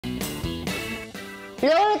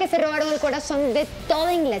Luego de que se robaron el corazón de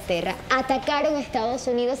toda Inglaterra, atacaron a Estados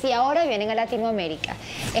Unidos y ahora vienen a Latinoamérica.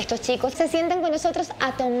 Estos chicos se sientan con nosotros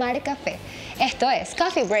a tomar café. Esto es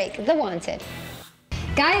Coffee Break, The Wanted.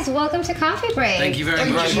 Guys, welcome to Coffee Break. Thank you very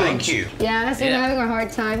much. Thank you. Yeah, so you're having a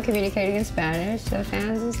hard time communicating in Spanish to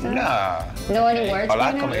fans and stuff? No. No any words? Hola,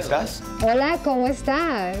 right now? ¿cómo estás? Hola, ¿cómo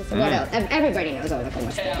estás? What else? Everybody knows hola, ¿cómo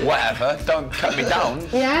estás? Whatever, don't cut me down.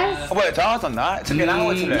 Yes? I worked hard on that. It took me an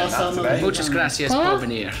hour to learn that today. Muchas gracias ¿Cómo? por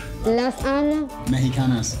venir. Las amo.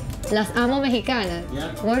 Mexicanas. Las amo mexicanas.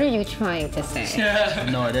 Yeah. What are you trying to say?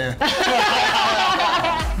 No idea.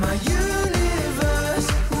 My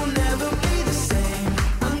universe will never be the same.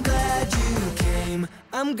 I'm glad you came.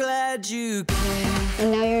 I'm glad you came.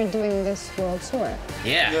 And now you're doing this world tour.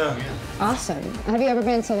 Yeah. Awesome. Have you ever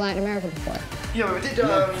been to Latin America before? Yeah, we did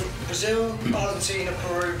Brazil, Argentina,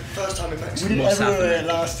 Peru, first time in Mexico. We did everywhere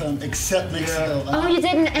last time except Mexico. Oh, you did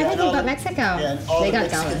everything all but the- Mexico. Yeah, and all They the got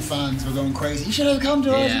Mexican jealous. fans were going crazy. You should have come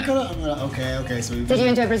to us. Yeah. You could have. I'm like, okay. So we. Did you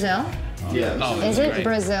enjoy Brazil? Yeah. Oh, Is it's it great.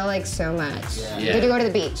 Brazil like so much? Yeah. Did you go to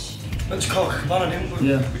the beach? Went to Copacabana, didn't we?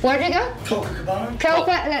 Yeah. Where did you go?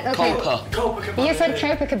 Copacabana? Okay. Copa. You said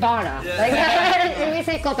Copacabana. Yeah. Like, we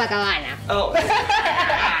say Copacabana. Oh.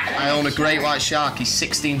 I own a great white shark. He's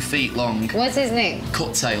 16 feet long. What's his name?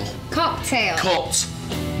 Cut tail. Cocktail. Cut.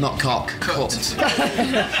 Not cock. Cut. He's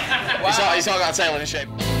not got a tail in his shape.